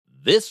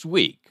This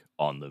week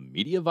on the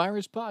Media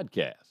Virus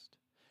Podcast,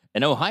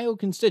 an Ohio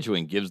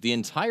constituent gives the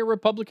entire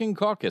Republican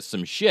caucus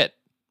some shit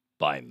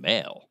by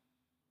mail.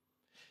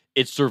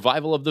 It's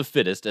survival of the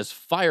fittest as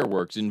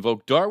fireworks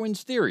invoke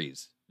Darwin's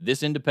theories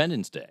this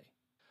Independence Day.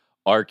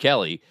 R.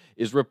 Kelly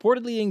is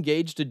reportedly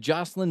engaged to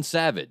Jocelyn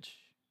Savage.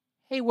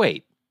 Hey,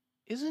 wait,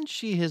 isn't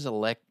she his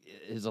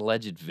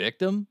alleged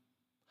victim?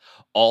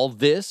 All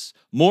this,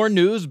 more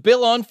news,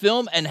 Bill on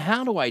film, and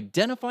how to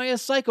identify a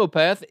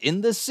psychopath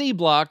in the C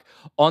Block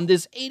on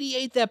this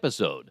 88th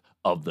episode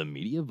of the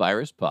Media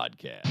Virus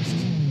Podcast.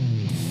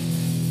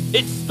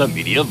 It's the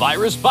Media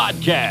Virus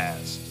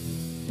Podcast.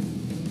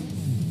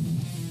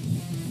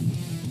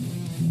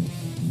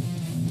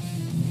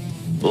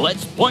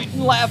 Let's point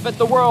and laugh at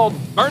the world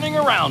burning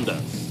around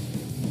us.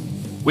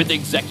 With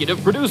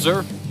executive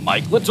producer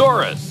Mike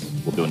Latoris.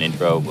 We'll do an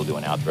intro, we'll do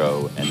an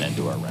outro, and then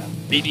do our wrap.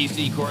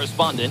 BBC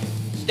correspondent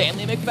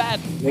Stanley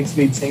McFadden. Makes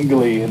me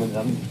tingly in an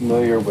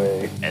unfamiliar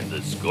way. And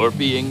the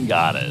Scorpion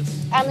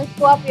Goddess. I'm a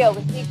Scorpio,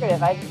 but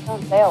secretive. I just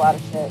don't say a lot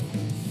of shit.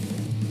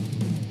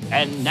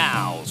 And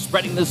now,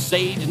 spreading the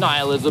sage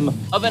nihilism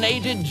of an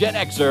aged Gen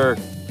Xer,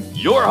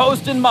 your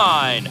host and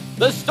mine,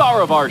 the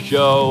star of our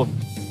show,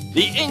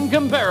 the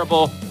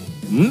incomparable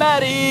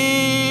Maddie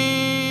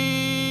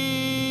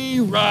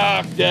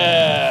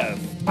Rockdeath.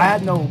 I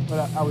had no,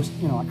 but I was,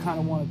 I kind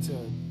of wanted to,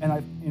 and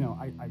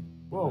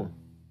whoa.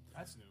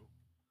 That's new.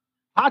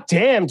 Hot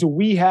damn, do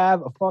we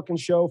have a fucking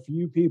show for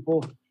you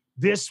people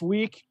this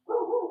week?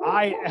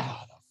 The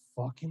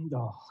fucking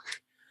dog.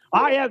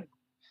 It's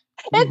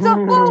a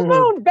full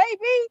moon,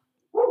 baby.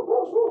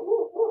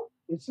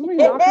 It's somebody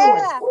knocking on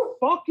my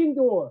fucking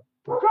door.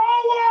 Go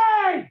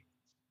away!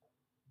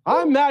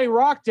 I'm Maddie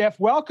Rockdeath.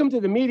 Welcome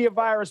to the Media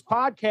Virus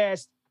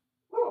Podcast.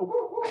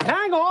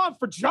 Hang on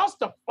for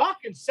just a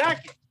fucking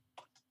second.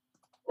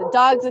 The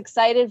dog's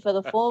excited for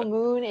the full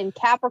moon in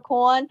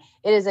Capricorn.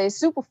 It is a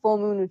super full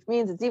moon, which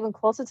means it's even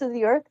closer to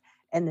the earth,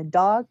 and the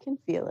dog can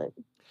feel it.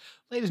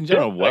 Ladies and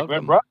gentlemen,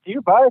 welcome. Brought to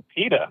you by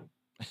PETA.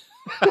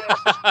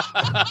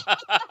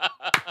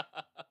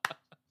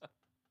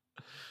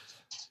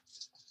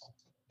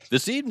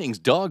 This evening's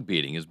dog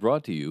beating is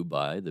brought to you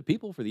by the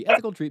People for the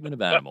Ethical Treatment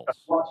of Animals.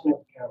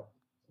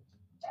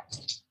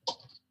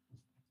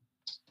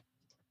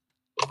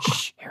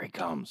 Shh, here he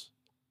comes.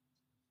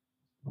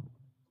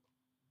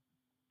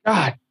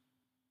 God.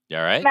 You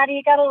all right? Maddie,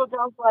 you got a little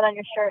dog blood on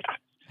your shirt. I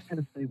had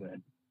to say that.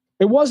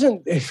 It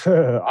wasn't, it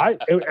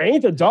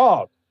ain't the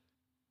dog.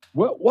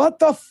 What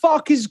the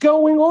fuck is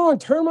going on?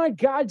 Turn my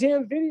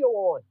goddamn video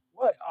on.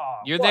 What? Oh,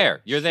 You're what?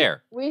 there. You're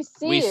there. We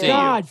see We you. see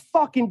God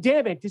fucking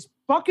damn it. This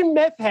fucking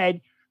meth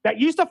head that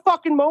used to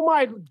fucking mow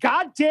my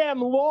goddamn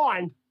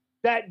lawn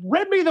that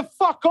ripped me the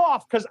fuck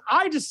off because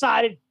I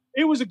decided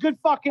it was a good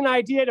fucking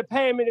idea to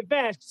pay him in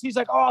advance. Because he's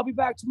like, oh, I'll be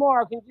back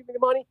tomorrow. Can you give me the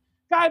money?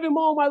 Guy been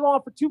mowing my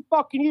lawn for 2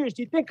 fucking years.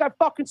 Do you think I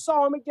fucking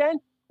saw him again?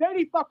 Then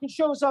he fucking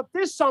shows up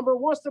this summer,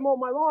 wants to mow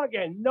my lawn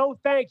again. No,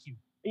 thank you.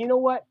 And you know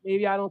what?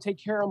 Maybe I don't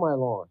take care of my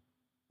lawn.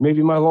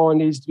 Maybe my lawn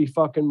needs to be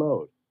fucking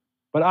mowed.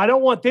 But I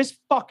don't want this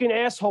fucking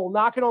asshole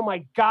knocking on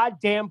my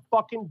goddamn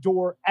fucking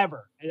door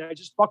ever. And I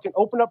just fucking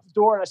opened up the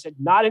door and I said,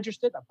 not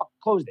interested. I fucking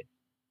closed it.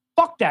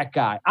 Fuck that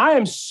guy. I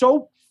am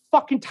so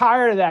fucking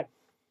tired of that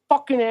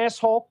fucking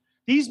asshole.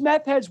 These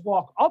meth heads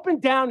walk up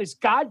and down this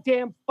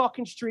goddamn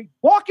fucking street,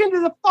 walk into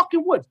the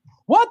fucking woods.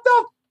 What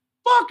the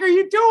fuck are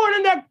you doing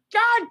in the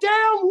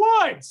goddamn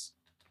woods?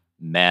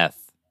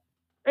 Meth.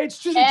 It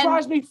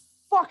drives me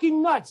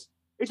fucking nuts.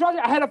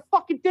 I had a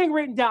fucking thing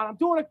written down. I'm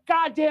doing a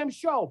goddamn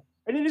show.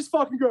 And then this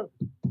fucking goes,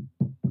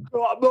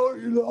 oh, no,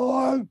 you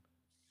know,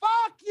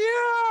 fuck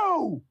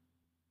you.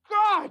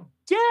 God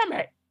damn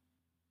it.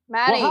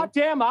 Maddie. Well, hot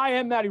damn, I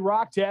am Maddie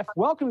Rockdeath.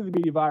 Welcome to the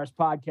Media Virus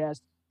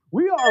Podcast.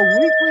 We are a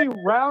weekly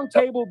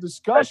roundtable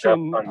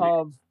discussion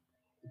of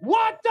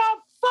what the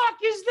fuck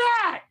is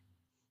that?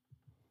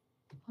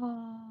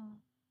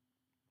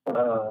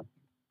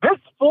 This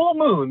full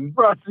moon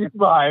brought to you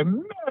by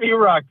Maddie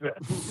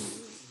Rockdeath.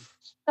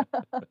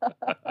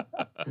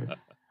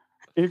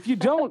 If you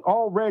don't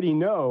already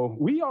know,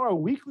 we are a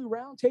weekly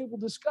roundtable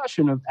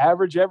discussion of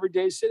average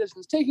everyday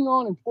citizens taking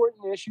on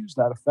important issues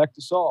that affect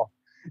us all.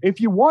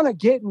 If you want to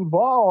get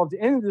involved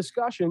in the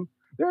discussion,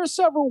 there are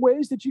several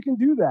ways that you can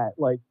do that,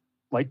 like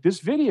this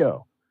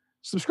video.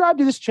 Subscribe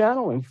to this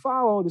channel and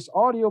follow this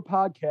audio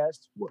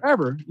podcast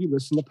wherever you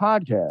listen to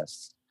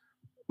podcasts.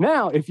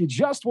 Now, if you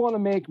just want to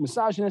make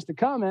misogynistic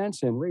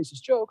comments and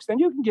racist jokes, then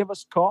you can give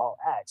us a call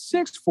at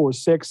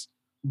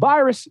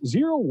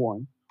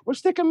 646-VIRUS-01 or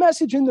stick a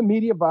message in the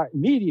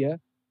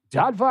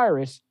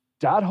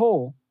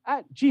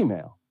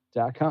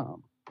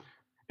media.virus.hole@gmail.com.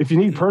 If you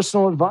need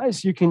personal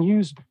advice, you can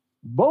use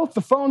both the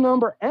phone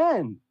number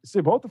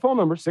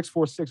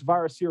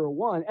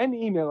 646-VIRUS-01 and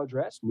the email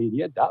address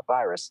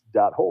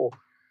media.virus.hole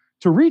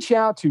to reach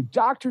out to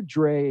Dr.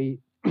 Dre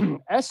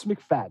S.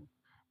 McFadden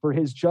for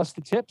his Just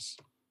the Tips.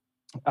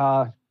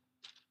 The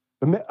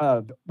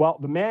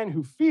man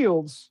who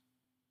fields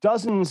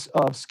dozens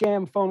of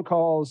scam phone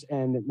calls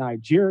and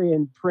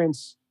Nigerian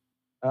prince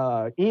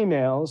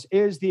emails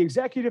is the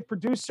executive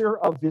producer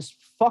of this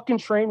fucking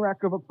train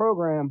wreck of a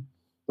program,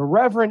 the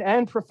Reverend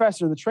and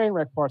Professor. The train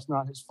wreck part's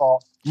not his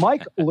fault.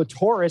 Mike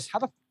Latoris, how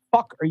the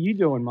fuck are you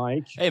doing,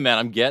 Mike? Hey, man,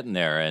 I'm getting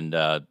there. And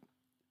the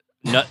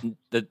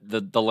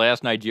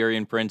last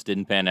Nigerian prince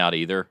didn't pan out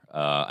either.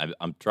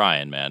 I'm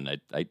trying, man.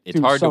 It's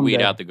Dude, hard to weed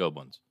someday. out the good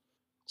ones.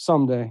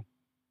 Someday.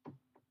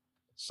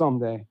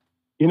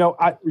 You know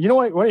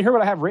what? Want to hear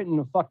what I have written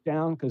the fuck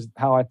down? Because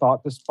how I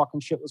thought this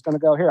fucking shit was going to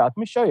go. Here, let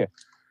me show you.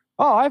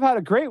 Oh, I've had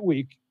a great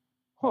week.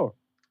 Oh,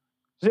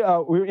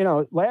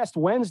 last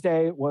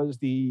Wednesday was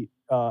the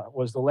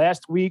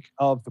last week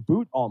of the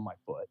boot on my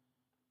foot.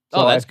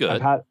 So that's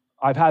good.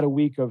 I've had a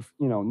week of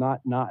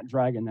not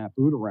dragging that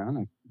boot around.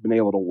 I've been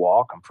able to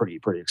walk. I'm pretty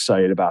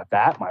excited about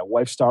that. My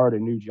wife started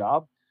a new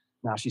job.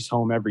 Now she's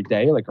home every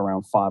day, like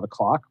around 5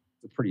 o'clock.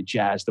 I'm pretty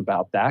jazzed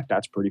about that.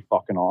 That's pretty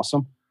fucking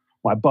awesome.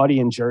 My buddy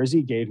in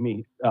Jersey gave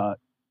me a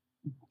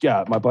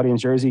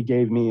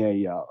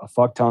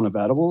fuck ton of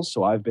edibles.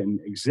 So I've been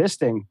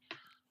existing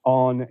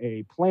on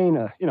a plane,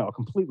 a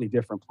completely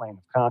different plane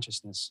of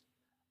consciousness.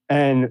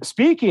 And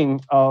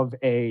speaking of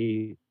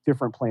a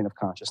different plane of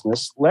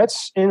consciousness,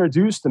 let's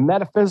introduce the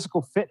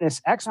metaphysical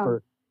fitness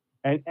expert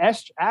and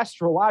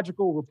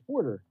astrological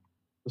reporter,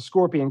 the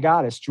Scorpion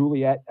goddess,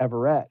 Juliet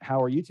Everett.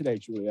 How are you today,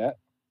 Juliet?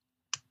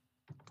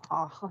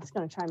 Oh, I was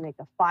going to try and make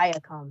a fire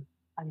come.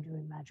 I'm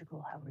doing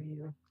magical. How are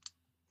you?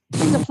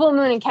 It's a full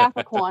moon in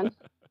Capricorn.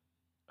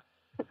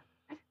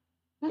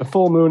 The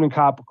full moon in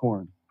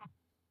Capricorn.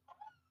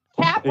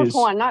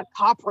 Capricorn, not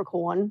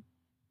Capricorn.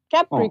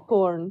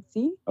 Capricorn.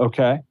 See?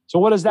 Okay. So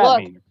what does that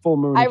mean? Full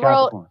moon in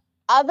Capricorn. Wrote,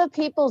 other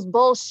people's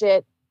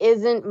bullshit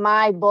isn't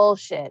my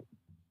bullshit.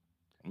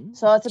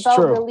 So it's about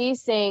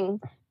releasing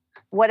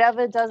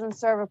whatever doesn't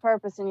serve a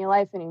purpose in your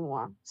life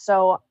anymore.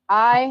 So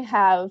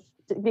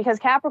because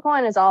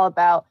Capricorn is all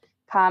about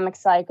karmic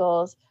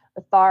cycles,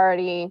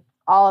 authority,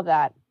 all of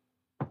that.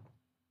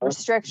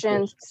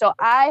 Restrictions. So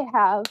I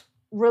have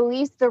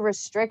released the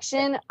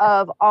restriction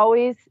of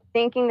always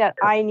thinking that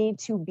I need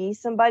to be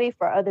somebody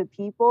for other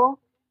people.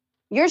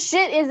 Your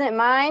shit isn't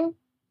mine,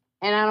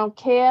 and I don't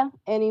care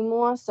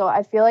anymore. So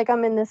I feel like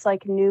I'm in this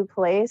like new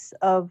place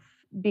of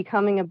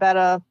becoming a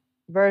better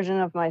version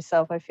of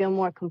myself. I feel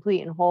more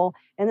complete and whole.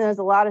 And there's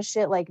a lot of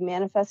shit like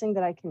manifesting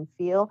that I can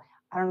feel.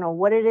 I don't know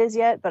what it is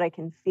yet, but I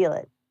can feel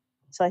it.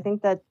 So I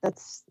think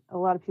that's a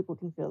lot of people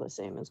can feel the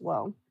same as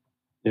well.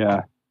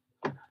 Yeah.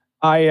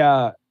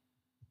 Oh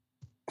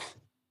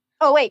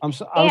wait. I'm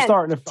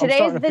starting to.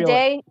 Today's the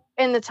day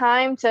and the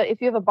time to.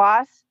 If you have a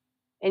boss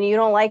and you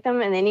don't like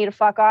them and they need to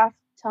fuck off,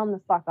 tell them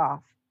to fuck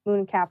off.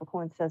 Moon in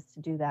Capricorn says to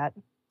do that.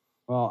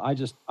 Well, I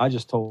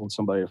just told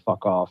somebody to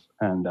fuck off,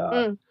 and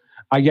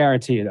I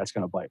guarantee you that's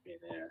going to bite me in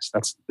the ass.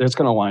 It's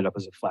going to wind up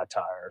as a flat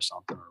tire or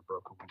something, or a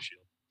broken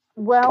windshield.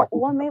 Well,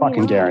 maybe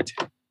fucking not. Guarantee.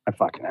 I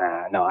fucking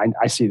no.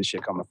 I see the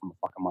shit coming from a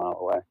fucking mile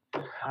away.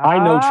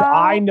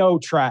 I know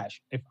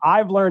trash. If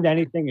I've learned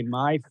anything in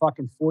my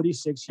fucking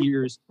 46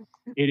 years,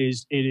 it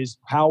is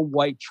how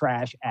white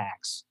trash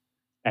acts.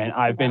 And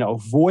I've been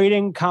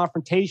avoiding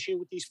confrontation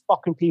with these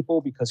fucking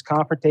people because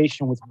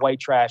confrontation with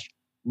white trash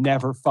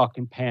never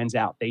fucking pans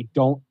out. They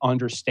don't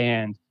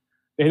understand.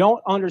 They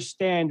don't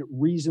understand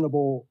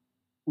reasonable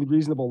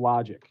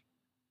logic.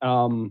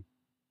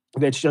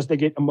 It's just they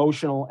get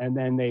emotional and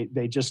then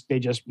they just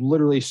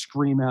literally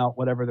scream out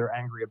whatever they're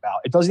angry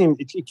about. It doesn't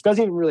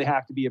even really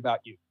have to be about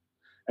you.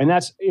 And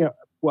that's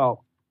but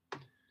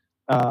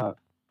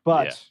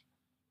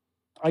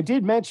I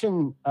did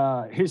mention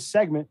his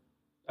segment,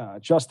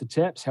 Just the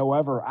Tips.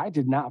 However, I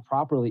did not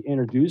properly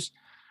introduce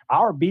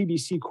our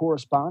BBC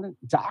correspondent,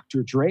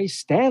 Dr. Dre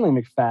Stanley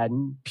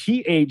McFadden,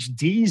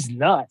 PhD's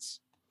nuts.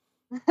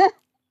 How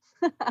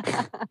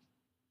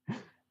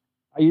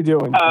you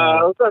doing?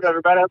 What's up,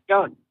 everybody? How's it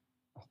going?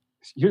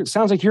 It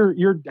sounds like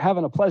you're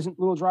having a pleasant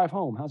little drive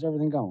home. How's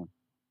everything going?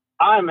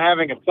 I'm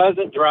having a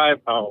pleasant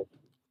drive home.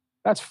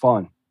 That's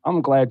fun.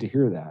 I'm glad to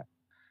hear that.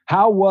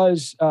 How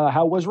was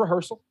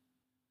rehearsal?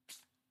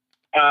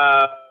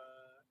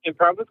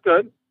 Improv was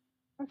good.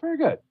 Very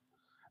good.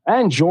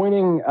 And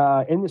joining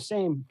in the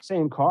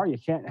same car, you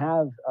can't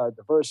have a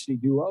diversity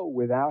duo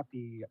without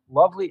the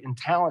lovely and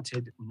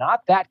talented,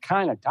 not that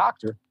kind of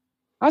doctor.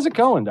 How's it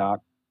going,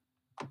 Doc?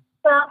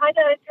 Well, I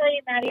gotta tell you,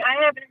 Maddie,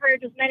 I haven't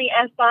heard as many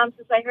F-bombs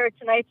as I heard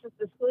tonight since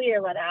the school year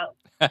let out.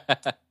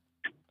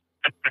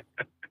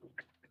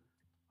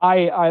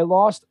 I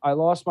lost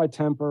my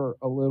temper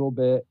a little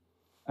bit,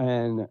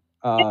 and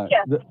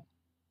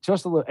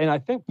just a little. And I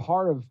think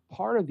part of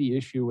the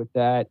issue with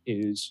that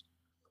is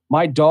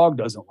my dog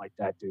doesn't like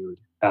that dude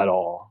at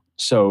all.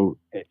 So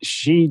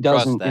she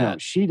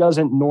doesn't, she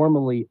doesn't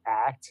normally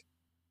act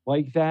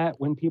like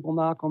that when people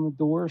knock on the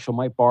door. She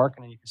might bark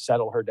and then you can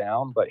settle her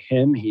down. But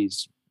him,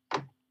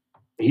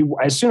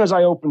 as soon as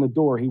I opened the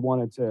door, she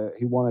wanted to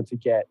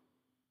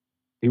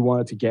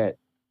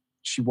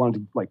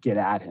like get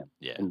at him.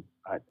 Yeah. And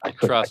I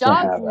couldn't. Trust.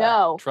 Dogs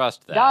know.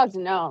 Trust that. Dogs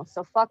know.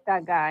 So fuck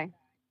that guy.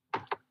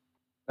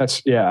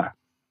 That's yeah.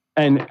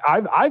 And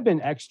I've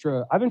been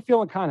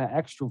feeling kind of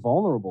extra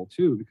vulnerable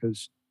too,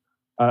 because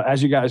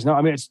as you guys know,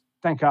 I mean,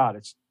 thank God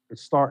it's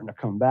starting to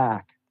come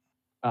back.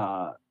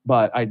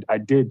 But I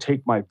did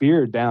take my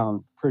beard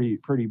down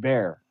pretty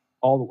bare,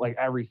 like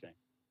everything.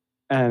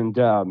 And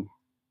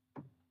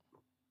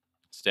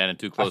standing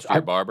too close to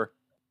your barber.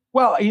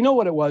 Well, you know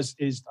what it was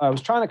is I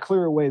was trying to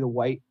clear away the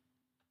white,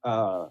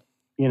 and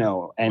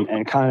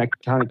kind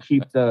of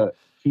keep the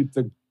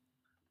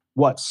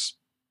what's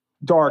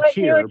dark but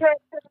here. You were trying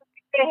to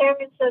get hair,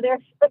 and so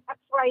that's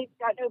why you've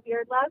got no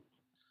beard left.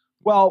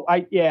 Well,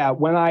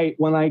 when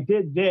I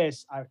did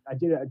this, I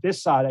did it at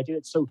this side. I did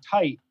it so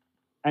tight,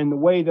 and the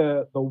way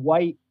the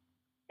white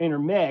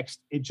intermixed,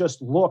 it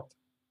just looked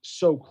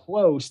so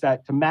close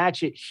that to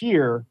match it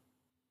here,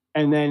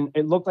 and then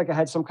it looked like I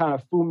had some kind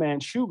of Fu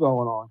Manchu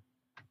going on.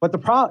 But the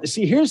problem,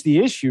 see, here's the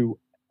issue,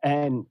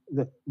 and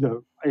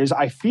is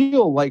I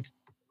feel like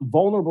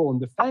vulnerable and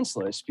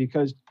defenseless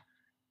because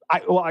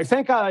I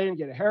thank God I didn't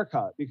get a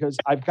haircut because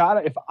I've got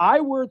to, if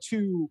I were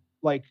to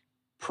like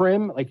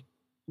trim, like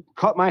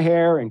cut my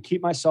hair and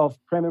keep myself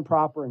prim and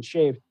proper and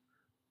shaved,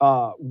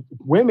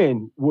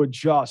 women would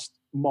just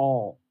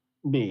maul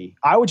me.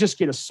 I would just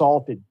get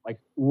assaulted like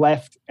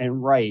left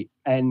and right.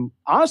 And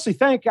honestly,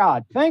 thank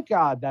God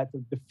that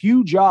the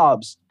few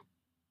jobs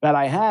that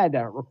I had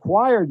that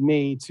required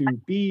me to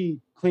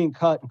be clean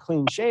cut and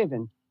clean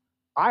shaven,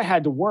 I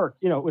had to work,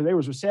 they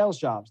were sales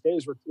jobs.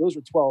 Those were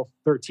 12,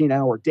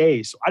 13-hour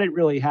days. So I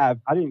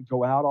didn't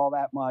go out all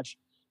that much.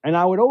 And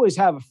I would always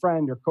have a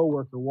friend or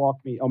coworker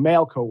a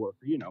male coworker,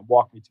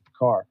 walk me to the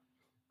car.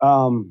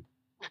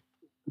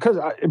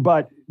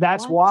 But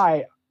that's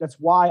why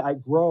I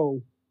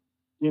grow,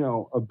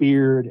 a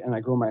beard and I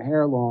grow my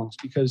hair long. It's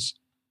because,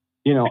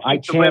 I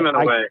can't. Women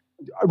away.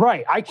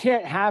 Right. I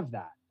can't have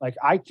that. Like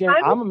I can't.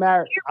 I'm a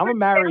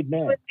married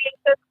man. Would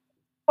be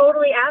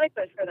totally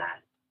adequate for that.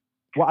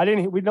 Well,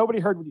 nobody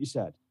heard what you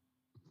said.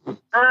 Oh,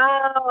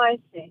 I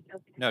see.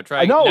 Okay. No,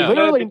 try. No, no.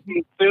 literally.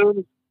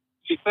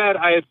 She said,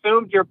 I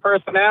assumed your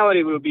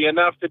personality would be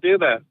enough to do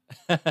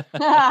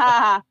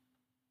that.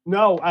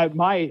 No,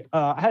 I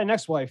had an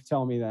ex-wife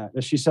tell me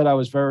that she said I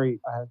was very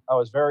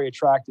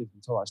attractive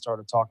until I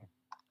started talking.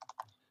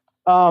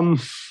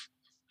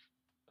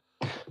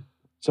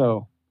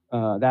 So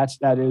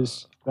that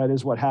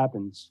is what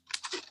happens.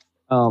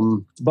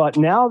 But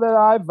now that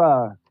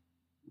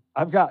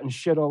I've gotten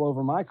shit all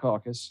over my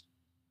caucus,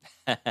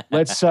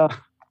 let's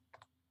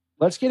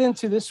get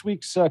into this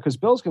week's because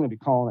Bill's going to be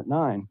calling at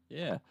 9.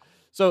 Yeah.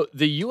 So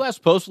the U.S.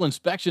 Postal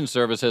Inspection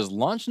Service has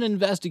launched an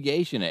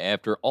investigation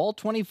after all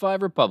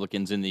 25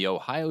 Republicans in the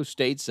Ohio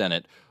State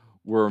Senate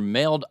were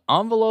mailed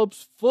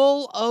envelopes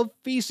full of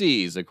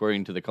feces,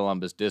 according to the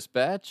Columbus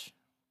Dispatch.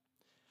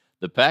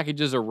 The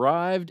packages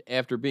arrived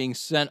after being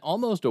sent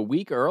almost a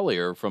week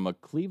earlier from a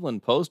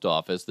Cleveland post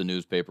office, the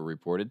newspaper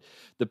reported.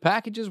 The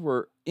packages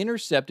were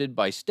intercepted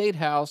by State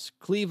House,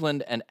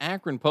 Cleveland, and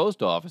Akron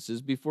post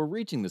offices before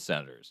reaching the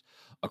senators,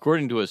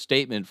 according to a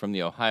statement from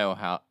the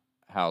Ohio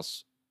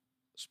House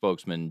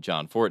spokesman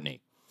John Fortney.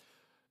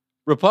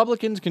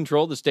 Republicans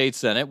control the state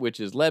Senate,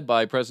 which is led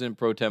by President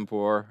pro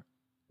tempore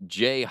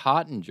Jay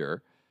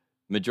Hottinger,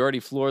 Majority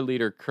Floor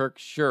Leader Kirk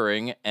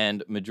Schuring,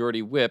 and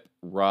Majority Whip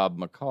Rob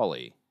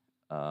McCauley.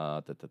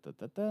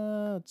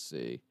 Let's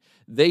see.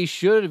 They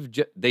should have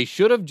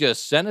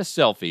just sent a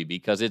selfie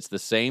because it's the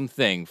same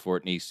thing,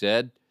 Fortney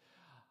said.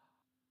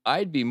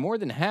 I'd be more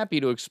than happy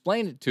to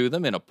explain it to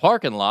them in a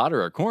parking lot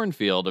or a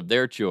cornfield of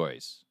their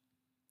choice.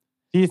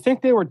 Do you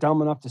think they were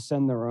dumb enough to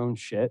send their own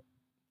shit?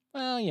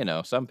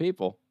 Well, some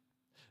people.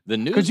 The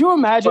news. Could you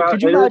imagine?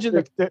 Could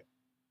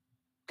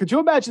you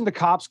imagine the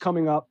cops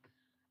coming up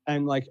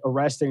and like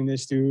arresting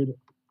this dude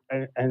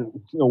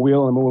and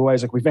wheeling him away?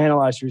 It's like, we've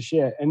analyzed your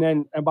shit,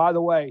 and by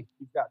the way,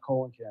 you've got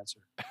colon cancer.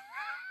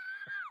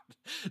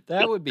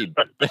 That would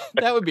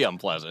be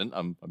unpleasant.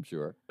 I'm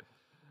sure.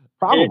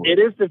 Probably it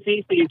is the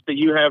feces that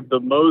you have the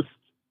most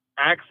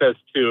access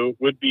to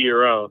would be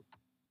your own.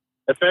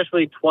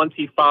 Especially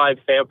 25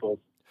 samples.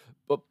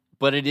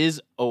 But it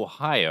is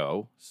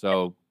Ohio,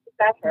 so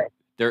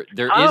there is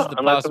the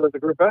unless it was a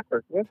group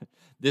effort. Yeah.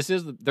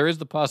 There is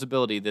the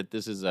possibility that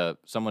this is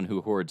someone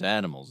who hoards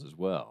animals as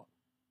well.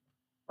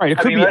 Right, it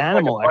could be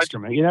animal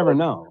excrement. You never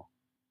know.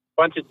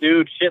 Bunch of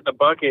dudes shit in a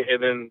bucket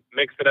and then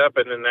mix it up,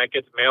 and then that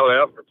gets mailed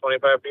out for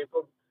 25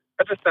 people.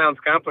 That just sounds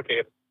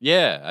complicated.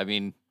 Yeah, I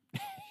mean,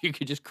 you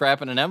could just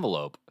crap in an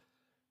envelope.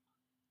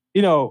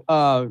 Bill's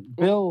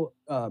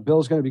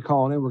going to be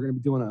calling in. We're going to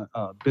be doing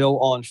a Bill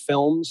on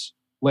films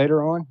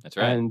later on. That's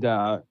right.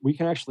 And we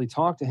can actually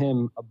talk to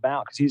him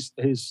about, because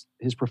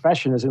his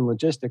profession is in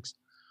logistics,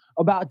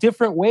 about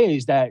different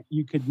ways that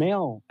you could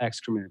mail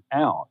excrement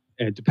out,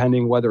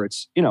 depending whether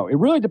it's, it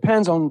really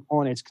depends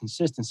on its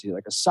consistency.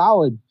 Like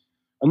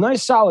a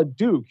nice solid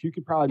Duke, you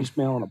could probably just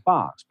mail in a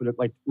box. But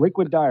like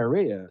liquid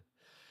diarrhea,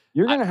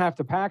 you're going to have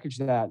to package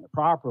that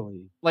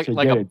properly to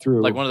get it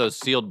through. Like one of those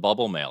sealed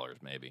bubble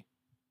mailers, maybe.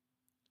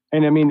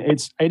 And I mean,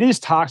 it is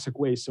toxic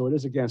waste, so it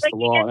is against the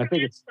law. And I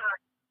think it's.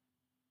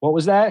 What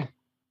was that?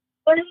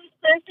 What are these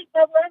plastic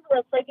bubble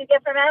envelopes like you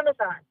get from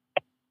Amazon?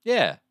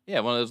 Yeah,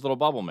 one of those little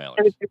bubble mailers.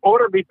 And if you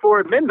order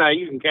before midnight,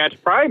 you can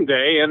catch Prime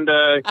Day and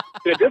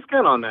get a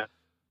discount on that.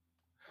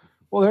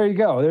 Well, there you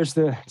go. There's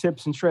the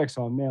tips and tricks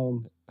on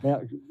mailing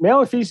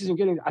feces and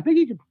getting. I think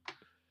you could.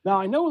 Now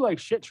I know like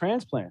shit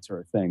transplants are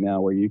a thing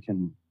now where you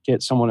can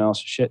get someone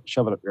else's shit,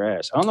 shove it up your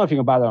ass. I don't know if you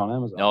can buy that on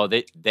Amazon. No,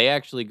 they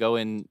actually go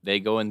in. They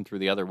go in through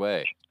the other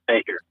way.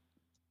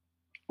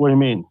 What do you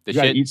mean? The you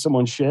gotta shit, eat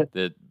someone's shit?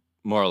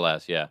 More or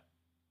less, yeah.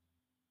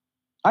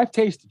 I've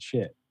tasted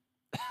shit.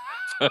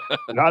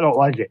 And I don't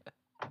like it.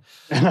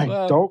 And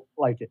I don't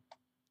like it.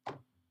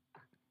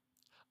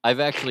 I've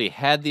actually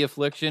had the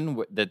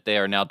affliction that they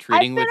are now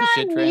treating with a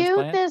shit transplant.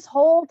 Mute this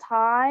whole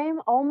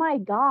time. Oh my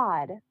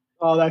God.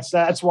 Oh,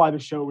 that's why the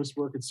show was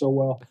working so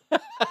well.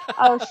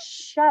 Oh,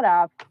 shut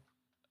up.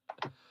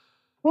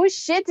 Whose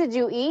shit did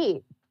you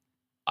eat?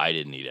 I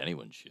didn't eat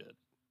anyone's shit.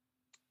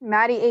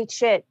 Maddie ate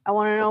shit. I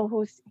want to know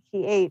whose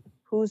he ate.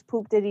 Whose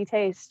poop did he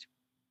taste?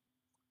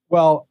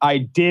 Well, I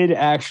did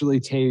actually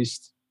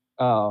taste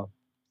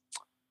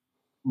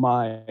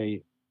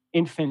my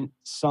infant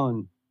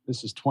son.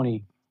 This is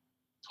 20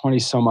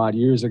 some odd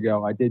years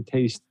ago. I did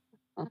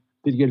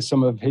get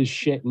some of his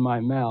shit in my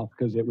mouth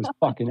because it was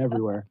fucking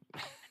everywhere.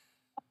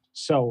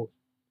 So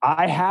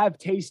I have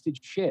tasted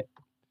shit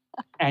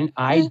and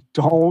I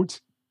don't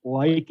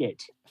like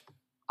it.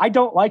 I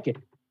don't like it.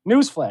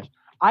 Newsflash.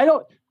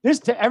 This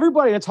to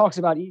everybody that talks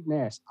about eating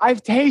ass.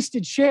 I've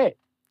tasted shit.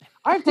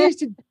 I've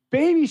tasted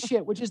baby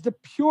shit, which is the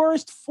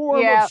purest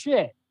form of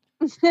shit.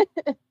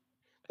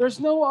 There's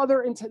no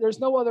other,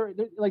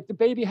 like the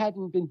baby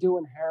hadn't been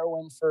doing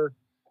heroin for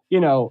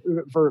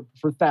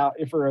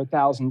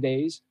 1,000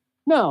 days.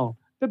 No,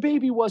 the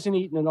baby wasn't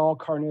eating an all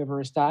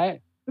carnivorous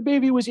diet. The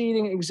baby was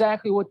eating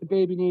exactly what the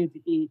baby needed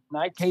to eat.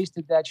 And I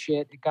tasted that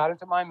shit. It got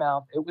into my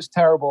mouth. It was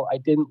terrible. I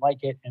didn't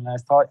like it. And I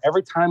thought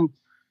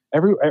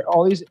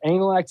all these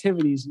anal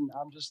activities, and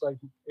I'm just like,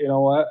 you know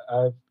what?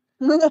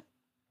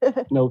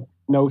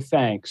 No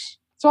thanks.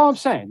 That's all I'm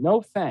saying.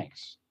 No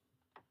thanks.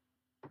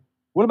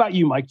 What about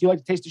you, Mike? Do you like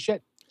to taste the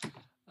shit?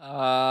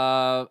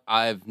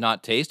 I've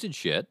not tasted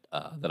shit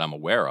that I'm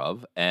aware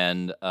of,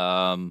 and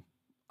I'm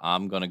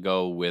gonna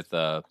go with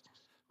preemptive.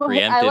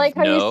 I like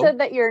how no. you said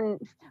that you're.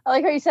 I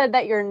like how you said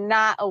that you're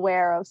not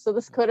aware of. So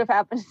this could have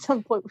happened at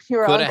some point when you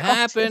were. Could have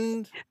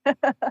happened.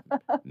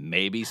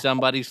 Maybe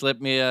somebody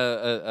slipped me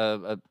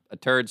a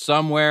turd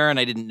somewhere and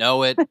I didn't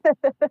know it.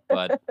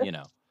 But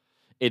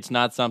it's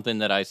not something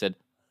that I said.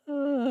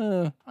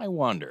 I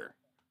wonder.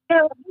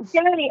 So,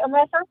 Johnny,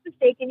 unless I'm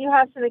mistaken, you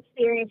have some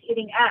experience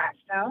eating ass,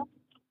 no?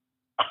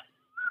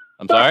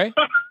 I'm sorry?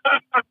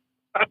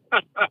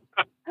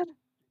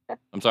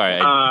 I'm sorry.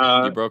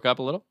 You broke up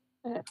a little?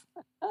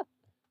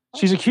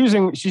 She's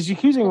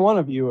accusing one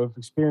of you of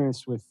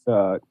experience with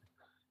I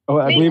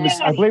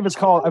believe it's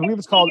called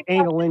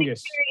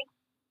analingus.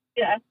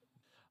 Yeah.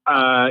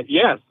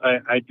 Yes,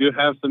 I do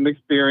have some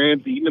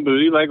experience eating a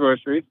booty like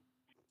groceries.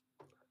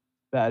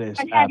 That is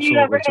and have you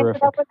ever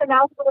ended up with a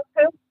mouthful of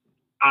poop?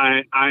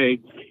 I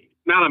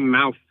not a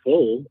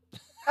mouthful.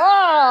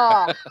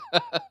 Oh,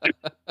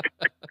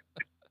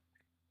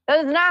 that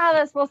is not how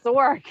that's supposed to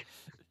work.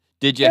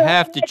 Did you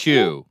have to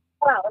chew?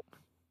 Well,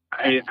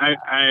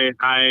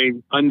 I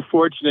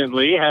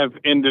unfortunately have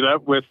ended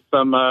up with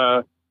some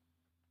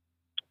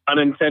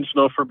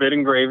unintentional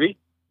forbidden gravy.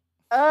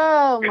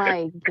 Oh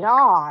my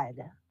God.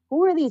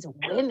 Who are these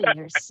women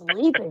you're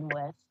sleeping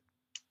with?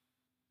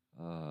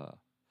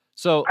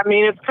 So I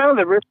mean, it's kind of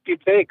the risk you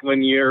take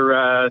when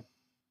you're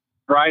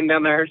riding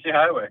down the Hershey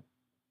Highway.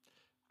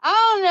 I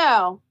don't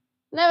know.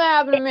 Never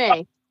happened to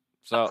me.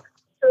 So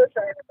sorry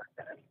about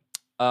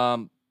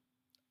that.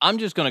 I'm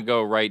just gonna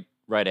go right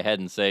ahead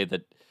and say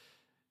that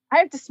I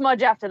have to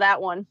smudge after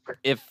that one.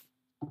 If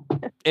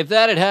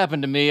that had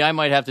happened to me, I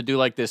might have to do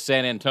like this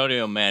San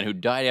Antonio man who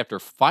died after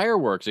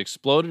fireworks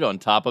exploded on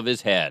top of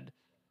his head.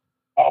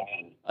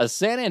 A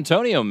San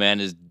Antonio man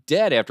is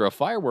dead after a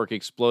firework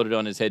exploded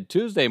on his head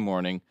Tuesday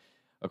morning,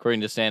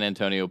 according to San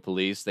Antonio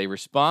police. They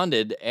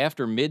responded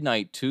after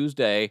midnight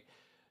Tuesday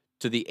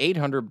to the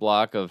 800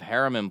 block of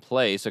Harriman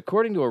Place.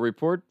 According to a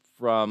report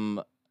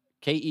from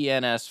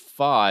KENS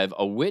 5,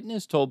 a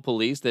witness told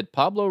police that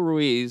Pablo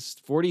Ruiz,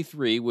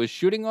 43, was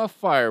shooting off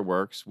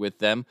fireworks with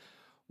them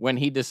when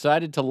he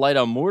decided to light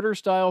a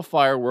mortar-style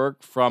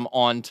firework from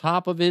on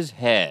top of his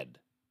head.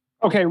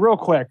 Okay, real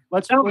quick.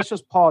 Let's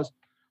just pause.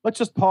 Let's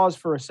just pause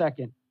for a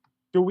second.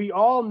 Do we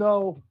all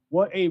know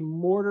what a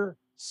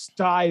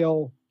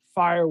mortar-style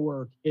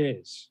firework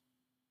is?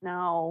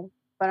 No,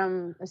 but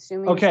I'm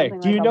assuming. Okay.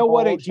 Do you know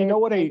what a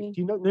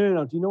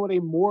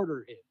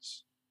mortar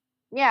is?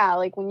 Yeah,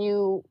 like when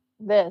you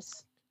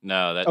this.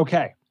 No, that's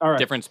okay. All right.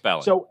 Different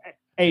spelling. So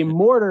a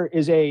mortar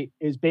is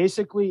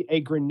basically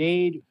a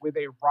grenade with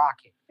a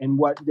rocket, and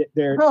what the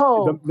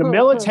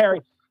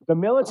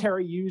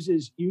military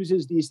uses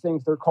these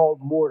things. They're called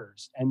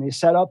mortars, and they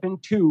set up in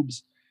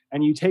tubes.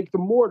 And you take the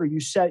mortar,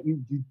 you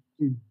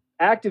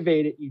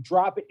activate it, you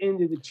drop it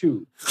into the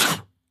tube.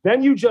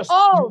 Then you just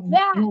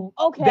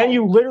okay. Then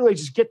you literally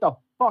just get the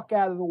fuck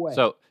out of the way.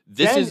 So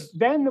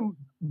then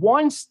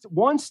one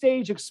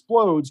stage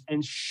explodes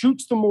and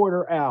shoots the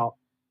mortar out,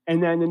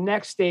 and then the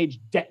next stage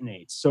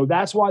detonates. So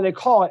that's why they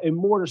call it a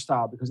mortar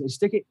style, because they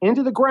stick it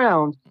into the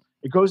ground,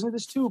 it goes into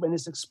this tube, and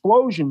this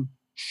explosion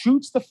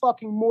shoots the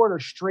fucking mortar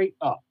straight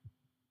up.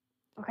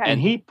 Okay.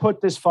 And he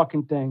put this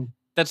fucking thing.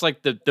 That's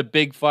like the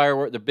big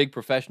firework, the big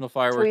professional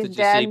fireworks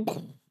that you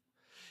see.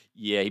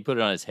 Yeah, he put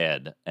it on his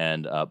head,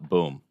 and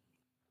boom.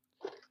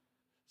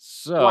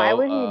 So why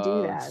would he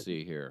do that? Let's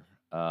see here.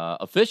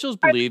 Officials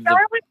believe Are the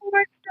Darwin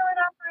Awards still in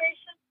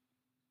operation?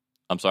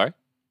 I'm sorry?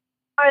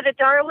 Are the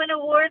Darwin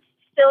Awards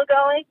still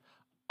going?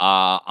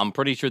 I'm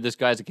pretty sure this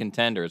guy's a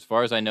contender. As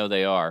far as I know,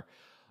 they are.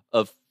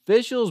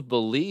 Officials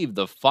believe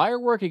the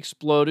firework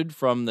exploded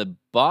from the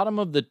bottom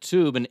of the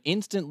tube and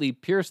instantly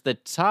pierced the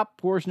top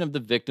portion of the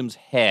victim's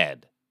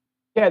head.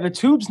 Yeah, the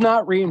tube's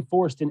not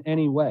reinforced in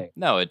any way.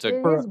 No, it's a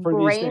Did his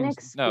brain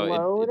it's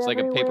like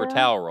a paper everywhere?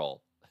 towel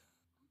roll.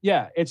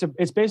 Yeah,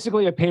 it's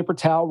basically a paper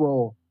towel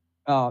roll.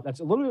 That's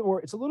a little bit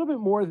more. It's a little bit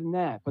more than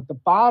that, but the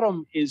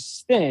bottom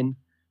is thin,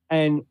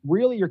 and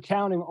really you're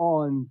counting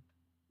on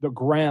the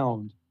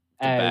ground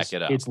as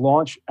its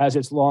launch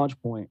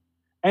point.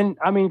 And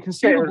I mean,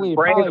 conceivably, his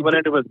brains went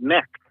into his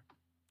neck.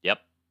 Yep.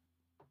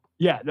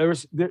 Yeah, there.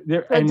 So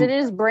did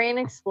his brain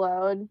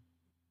explode?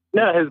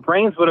 No, his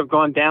brains would have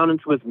gone down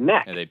into his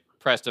neck. And they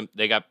pressed him.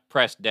 They got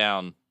pressed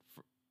down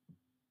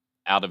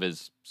out of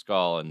his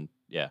skull, and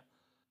yeah.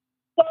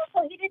 So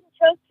he didn't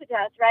choke to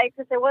death, right?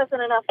 Because there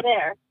wasn't enough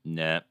there.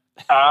 Nah.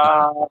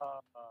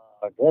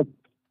 Good.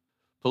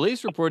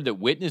 Police reported that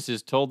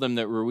witnesses told them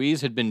that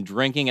Ruiz had been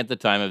drinking at the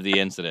time of the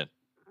incident.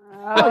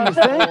 Oh, you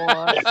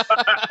think?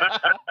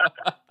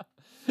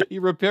 He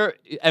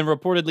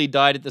reportedly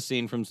died at the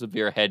scene from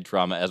severe head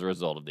trauma as a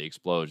result of the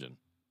explosion.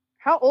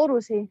 How old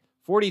was he?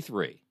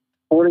 43.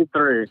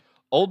 43.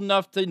 Old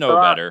enough to know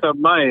better. So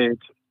my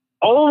age.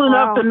 Old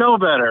enough to know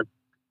better.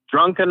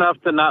 Drunk enough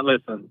to not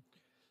listen.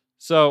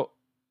 So,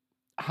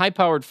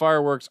 high-powered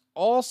fireworks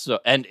also,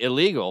 and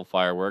illegal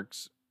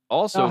fireworks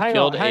also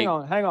killed hang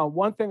on.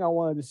 One thing I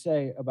wanted to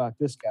say about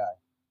this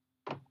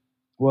guy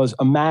was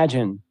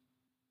imagine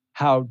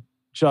how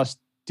just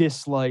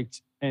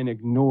disliked and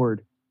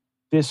ignored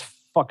this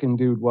fucking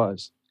dude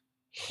was.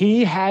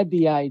 He had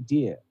the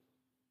idea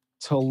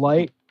to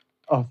light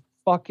a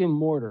fucking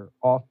mortar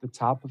off the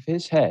top of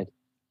his head.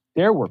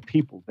 There were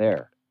people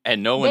there.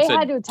 And no one said,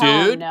 had to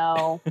tell dude. him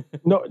no.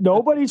 No,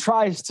 nobody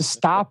tries to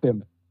stop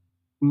him.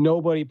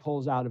 Nobody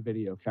pulls out a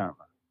video camera.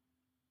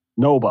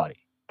 Nobody.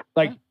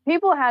 Like,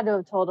 people had to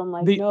have told him,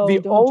 like, the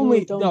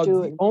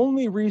don't.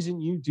 only reason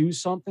you do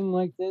something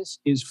like this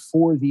is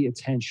for the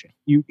attention.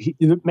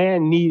 The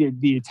man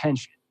needed the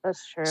attention.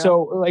 That's true.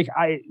 So, like,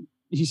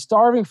 he's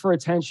starving for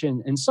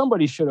attention, and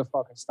somebody should have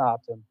fucking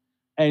stopped him,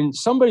 and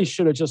somebody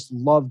should have just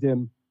loved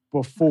him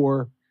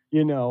before,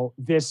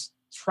 this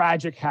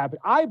tragic happened.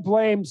 I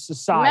blame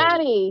society.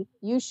 Maddie,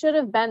 you should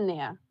have been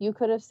there. You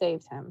could have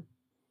saved him.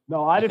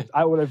 No,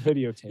 I would have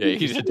videotaped.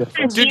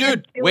 Yeah,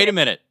 dude, wait a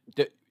minute.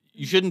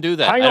 You shouldn't do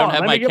that. I don't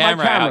have my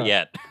camera out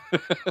yet.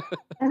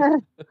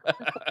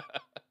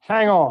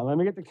 Hang on, let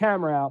me get the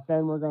camera out.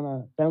 Then we're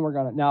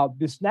gonna. Now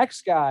this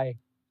next guy,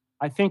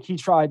 I think he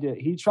tried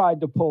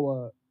to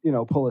pull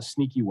a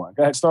sneaky one.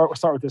 Go ahead, start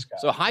with this guy.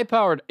 So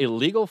high-powered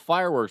illegal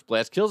fireworks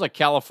blast kills a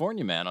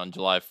California man on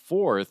July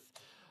 4th.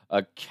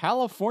 A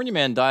California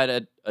man died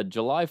at a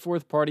July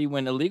 4th party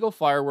when illegal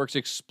fireworks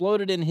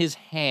exploded in his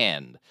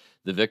hand.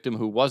 The victim,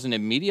 who wasn't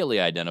immediately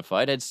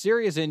identified, had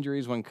serious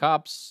injuries when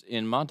cops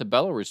in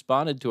Montebello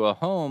responded to a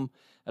home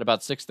at about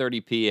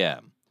 6:30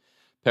 p.m.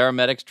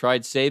 Paramedics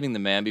tried saving the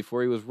man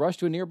before he was rushed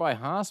to a nearby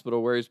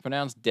hospital where he was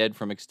pronounced dead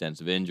from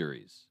extensive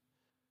injuries.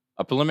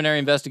 A preliminary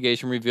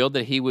investigation revealed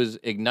that he was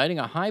igniting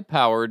a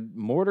high-powered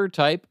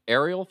mortar-type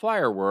aerial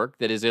firework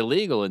that is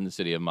illegal in the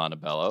city of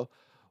Montebello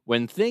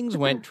when things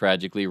went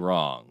tragically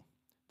wrong.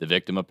 The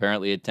victim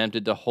apparently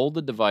attempted to hold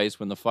the device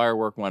when the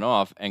firework went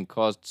off and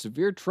caused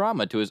severe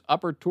trauma to his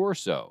upper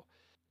torso.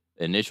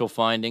 Initial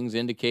findings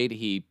indicate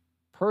he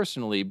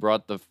personally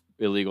brought the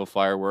illegal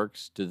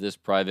fireworks to this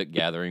private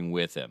gathering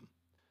with him.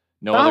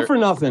 Not for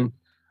nothing.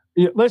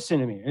 Listen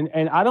to me.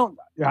 And I don't,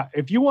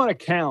 if you want to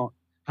count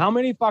how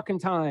many fucking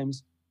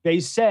times they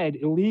said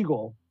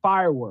illegal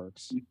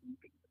fireworks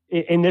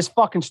in this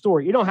fucking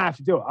story, you don't have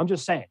to do it. I'm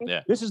just saying.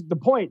 Yeah. This is the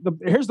point.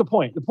 Here's the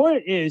point. The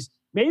point is,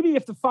 maybe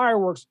if the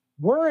fireworks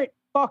weren't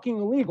fucking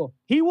illegal,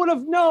 he would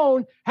have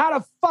known how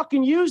to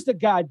fucking use the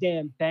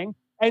goddamn thing.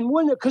 And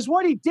because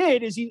what he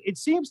did is it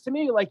seems to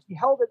me like he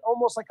held it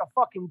almost like a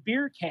fucking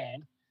beer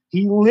can.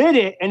 He lit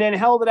it and then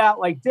held it out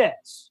like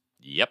this.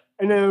 Yep.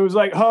 And then it was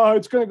like, oh,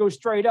 it's going to go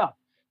straight up.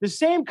 The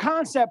same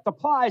concept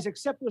applies,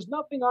 except there's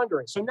nothing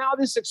under it. So now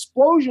this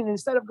explosion,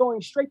 instead of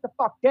going straight the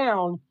fuck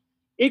down,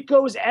 it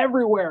goes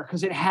everywhere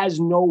because it has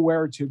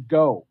nowhere to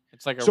go.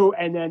 It's like so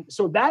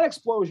that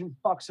explosion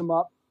fucks him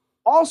up.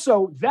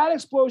 Also, that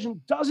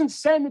explosion doesn't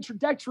send the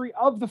trajectory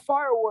of the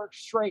fireworks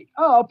straight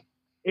up.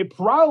 It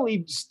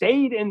probably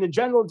stayed in the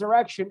general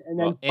direction and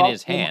then in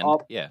his hand,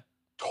 up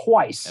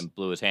twice and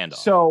blew his hand off.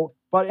 So,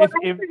 but that's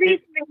the reason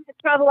they had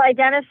trouble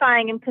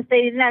identifying him, because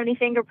they didn't have any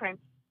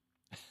fingerprints.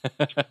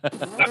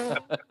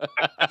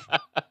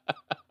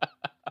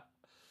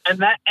 And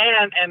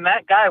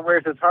that guy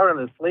wears his heart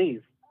on his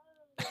sleeve.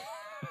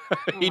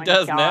 He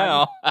does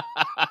now.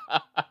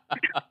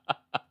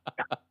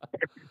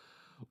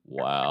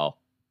 Wow.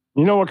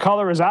 You know what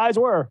color his eyes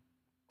were?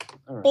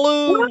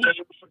 Blue.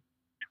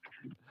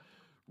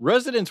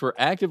 Residents were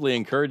actively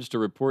encouraged to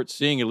report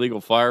seeing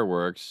illegal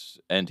fireworks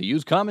and to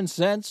use common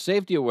sense,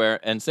 safety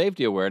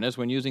awareness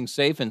when using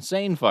safe and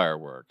sane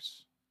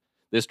fireworks.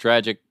 This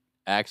tragic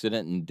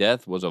accident and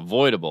death was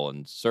avoidable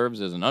and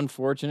serves as an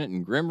unfortunate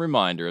and grim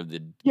reminder of the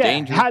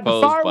dangers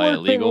posed by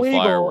illegal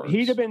fireworks.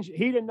 He'd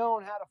have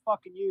known how to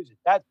fucking use it.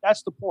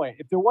 That's the point.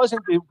 If there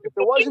wasn't this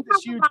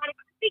huge, I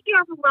think you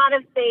have a lot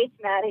of faith,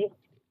 Maddie.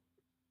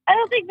 I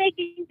don't think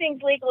making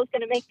things legal is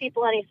going to make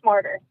people any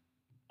smarter.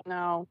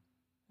 No.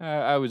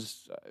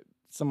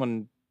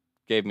 Someone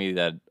gave me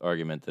that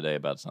argument today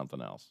about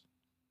something else.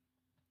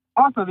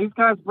 Also, these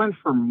guys went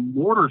for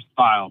mortar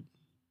style.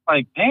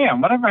 Like,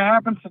 damn, whatever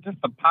happens to just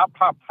the pop,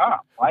 pop,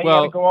 pop? Why you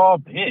gotta go all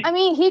big? I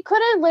mean, he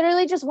could have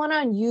literally just went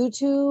on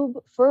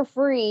YouTube for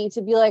free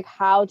to be like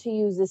how to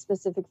use this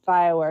specific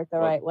firework the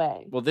right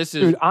way. Well, this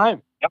is... Dude,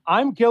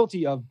 I'm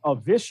guilty of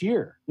this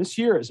year. This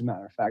year, as a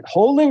matter of fact,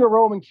 holding a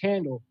Roman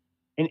candle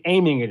and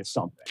aiming it at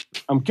something.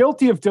 I'm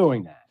guilty of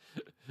doing that.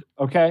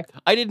 Okay?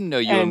 I didn't know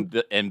you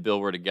and Bill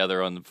were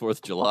together on the 4th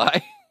of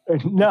July.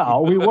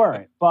 No, we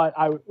weren't. But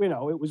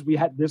we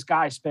had this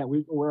guy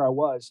where I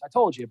was. I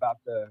told you about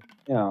the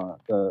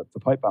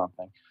pipe bomb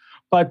thing.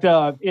 But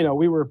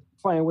we were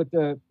playing with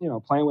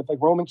like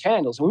Roman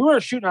candles, and we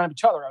weren't shooting at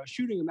each other. I was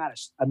shooting them at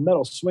a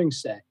metal swing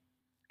set,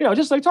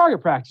 just like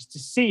target practice to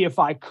see if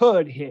I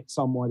could hit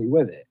somebody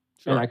with it.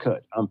 Sure. And I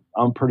could.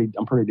 I'm pretty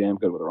damn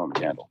good with a Roman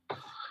candle.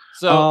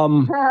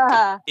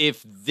 So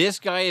if this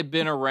guy had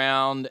been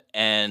around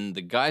and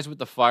the guys with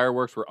the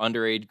fireworks were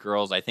underage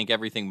girls, I think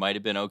everything might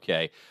have been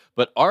okay.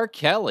 But R.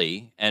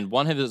 Kelly and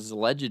one of his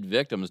alleged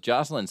victims,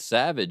 Jocelyn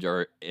Savage,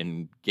 are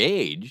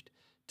engaged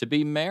to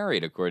be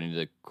married, according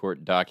to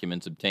court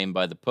documents obtained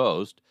by the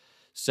Post.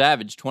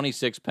 Savage,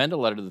 26, penned a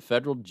letter to the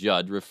federal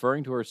judge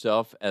referring to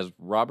herself as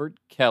Robert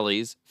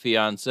Kelly's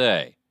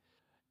fiancée,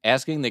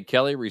 asking that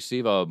Kelly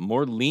receive a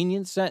more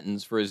lenient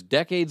sentence for his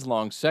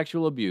decades-long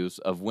sexual abuse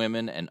of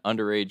women and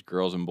underage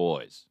girls and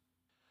boys.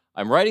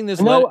 I'm writing this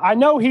letter. I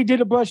know he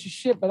did a bunch of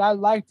shit, but I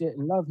liked it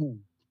and love him.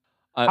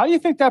 How do you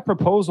think that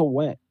proposal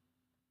went?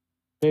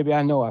 Baby,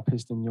 I know I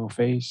pissed in your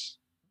face,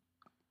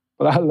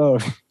 but I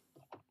love you.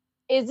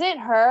 Is it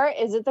her?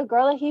 Is it the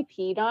girl that he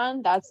peed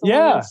on? That's the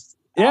one.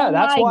 Yeah, oh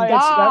that's why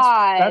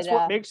God. that's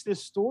what makes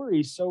this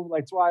story so.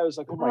 Like, that's why I was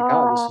like, oh my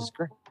God, this is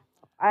great.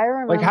 I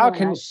remember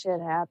that shit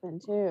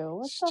happened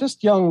too. It's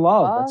just young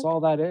love. That's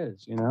all that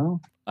is,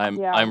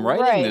 I'm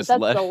writing this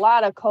letter. That's a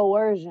lot of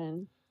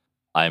coercion.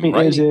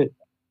 Is it?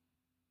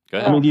 Go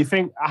ahead. I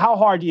mean, how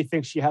hard do you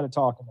think she had to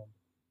talk to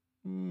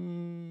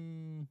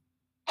him?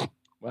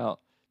 Well,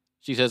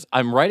 she says,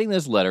 I'm writing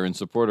this letter in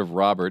support of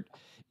Robert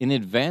in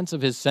advance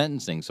of his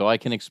sentencing so I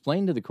can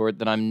explain to the court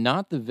that I'm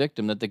not the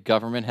victim that the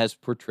government has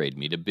portrayed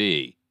me to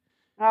be.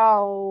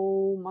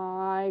 Oh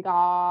my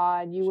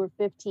God. You were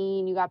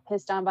 15. You got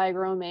pissed on by a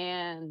grown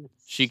man.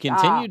 She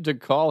continued to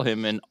call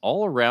him an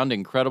all-around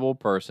incredible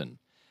person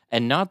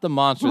and not the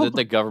monster that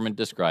the government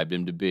described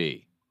him to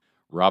be.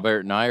 Robert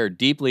and I are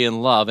deeply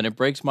in love, and it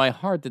breaks my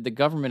heart that the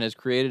government has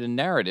created a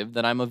narrative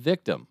that I'm a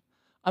victim.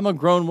 I'm a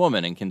grown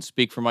woman and can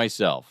speak for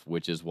myself,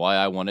 which is why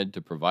I wanted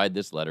to provide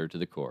this letter to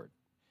the court.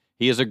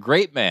 He is a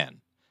great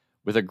man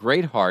with a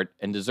great heart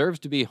and deserves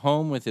to be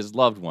home with his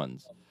loved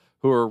ones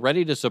who are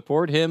ready to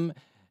support him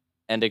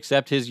and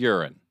accept his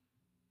urine.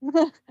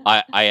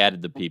 I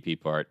added the PP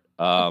part.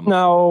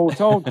 No,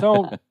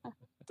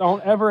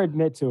 don't ever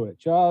admit to it.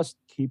 Just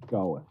keep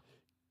going.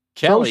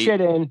 Kelly, throw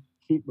shit in,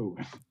 keep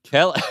moving.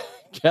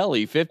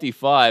 Kelly,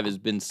 55, has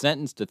been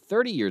sentenced to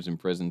 30 years in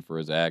prison for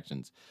his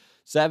actions.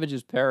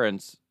 Savage's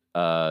parents,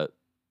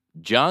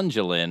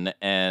 Jonjalyn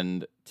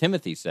and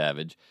Timothy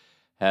Savage,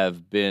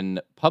 have been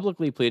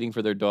publicly pleading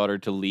for their daughter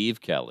to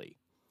leave Kelly.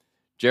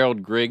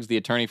 Gerald Griggs, the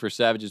attorney for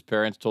Savage's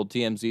parents, told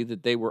TMZ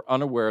that they were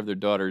unaware of their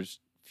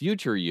daughter's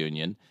future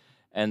union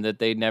and that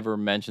they never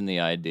mentioned the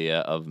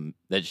idea of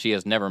that she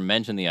has never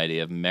mentioned the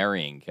idea of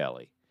marrying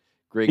Kelly.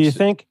 Griggs, do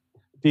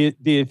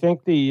you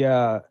think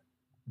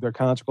their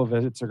conjugal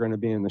visits are going to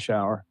be in the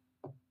shower?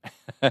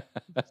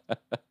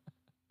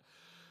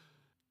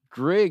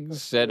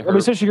 Griggs said Let me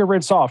see if she can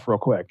rinse off real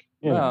quick.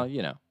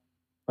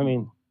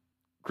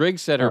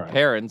 Griggs said her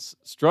parents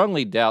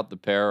strongly doubt the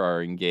pair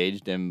are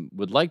engaged and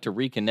would like to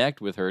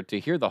reconnect with her to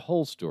hear the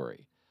whole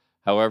story.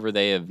 However,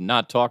 they have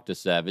not talked to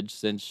Savage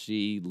since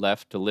she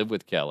left to live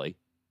with Kelly.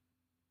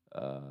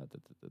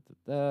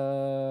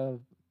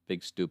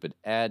 Big stupid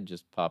ad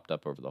just popped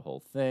up over the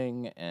whole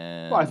thing,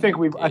 and I think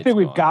we've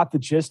got the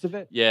gist of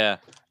it. Yeah.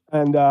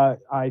 And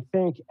I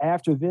think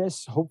after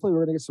this, hopefully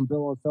we're gonna get some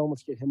Bill on film.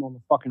 Let's get him on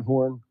the fucking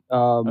horn.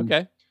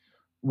 Okay.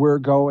 We're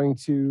going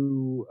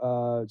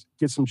to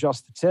get some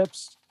Just the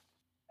Tips.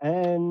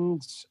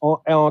 And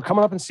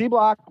coming up in C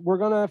Block, we're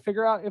going to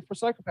figure out if we're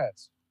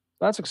psychopaths.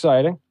 That's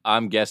exciting.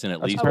 I'm guessing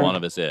at least one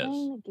of us is.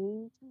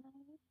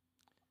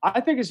 I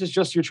think this is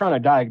just you're trying to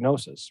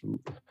diagnose us.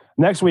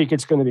 Next week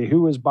it's going to be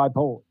who is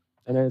bipolar,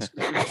 and it's.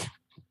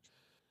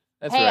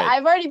 That's hey, right.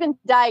 I've already been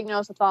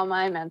diagnosed with all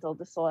my mental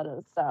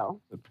disorders,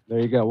 so There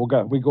you go.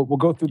 We'll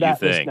go through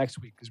that list next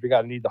week because we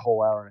got to need the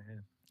whole hour and a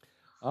half.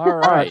 All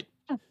right.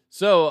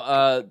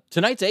 So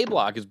tonight's A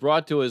Block is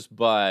brought to us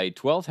by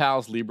 12th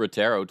House Libra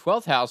Tarot.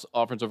 12th House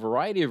offers a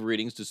variety of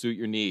readings to suit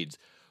your needs.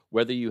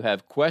 Whether you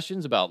have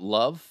questions about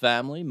love,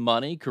 family,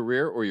 money,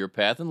 career, or your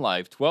path in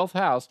life, 12th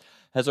House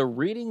has a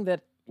reading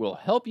that will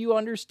help you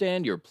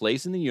understand your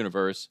place in the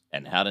universe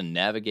and how to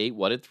navigate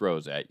what it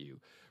throws at you.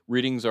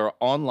 Readings are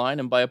online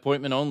and by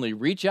appointment only.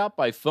 Reach out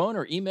by phone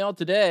or email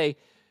today.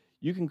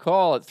 You can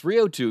call at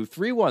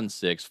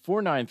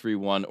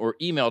 302-316-4931 or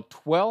email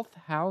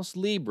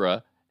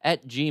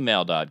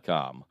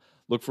 12thhouselibra@gmail.com.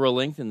 Look for a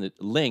link in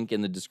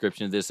the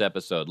description of this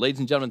episode. Ladies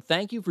and gentlemen,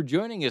 thank you for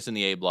joining us in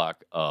the A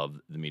Block of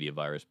the Media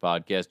Virus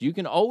Podcast. You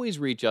can always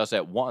reach us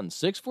at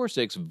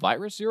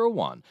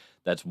 1-646-VIRUS-01.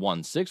 That's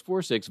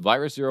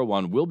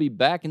 1-646-VIRUS-01. We'll be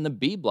back in the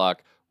B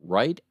Block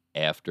right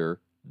after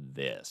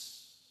this.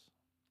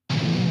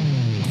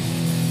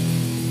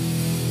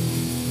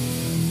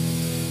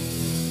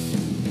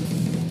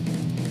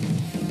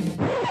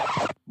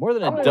 More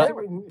than a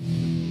dozen.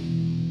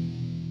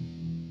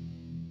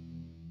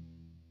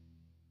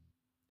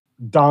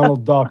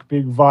 Donald Duck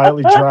being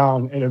violently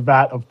drowned in a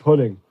vat of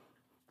pudding.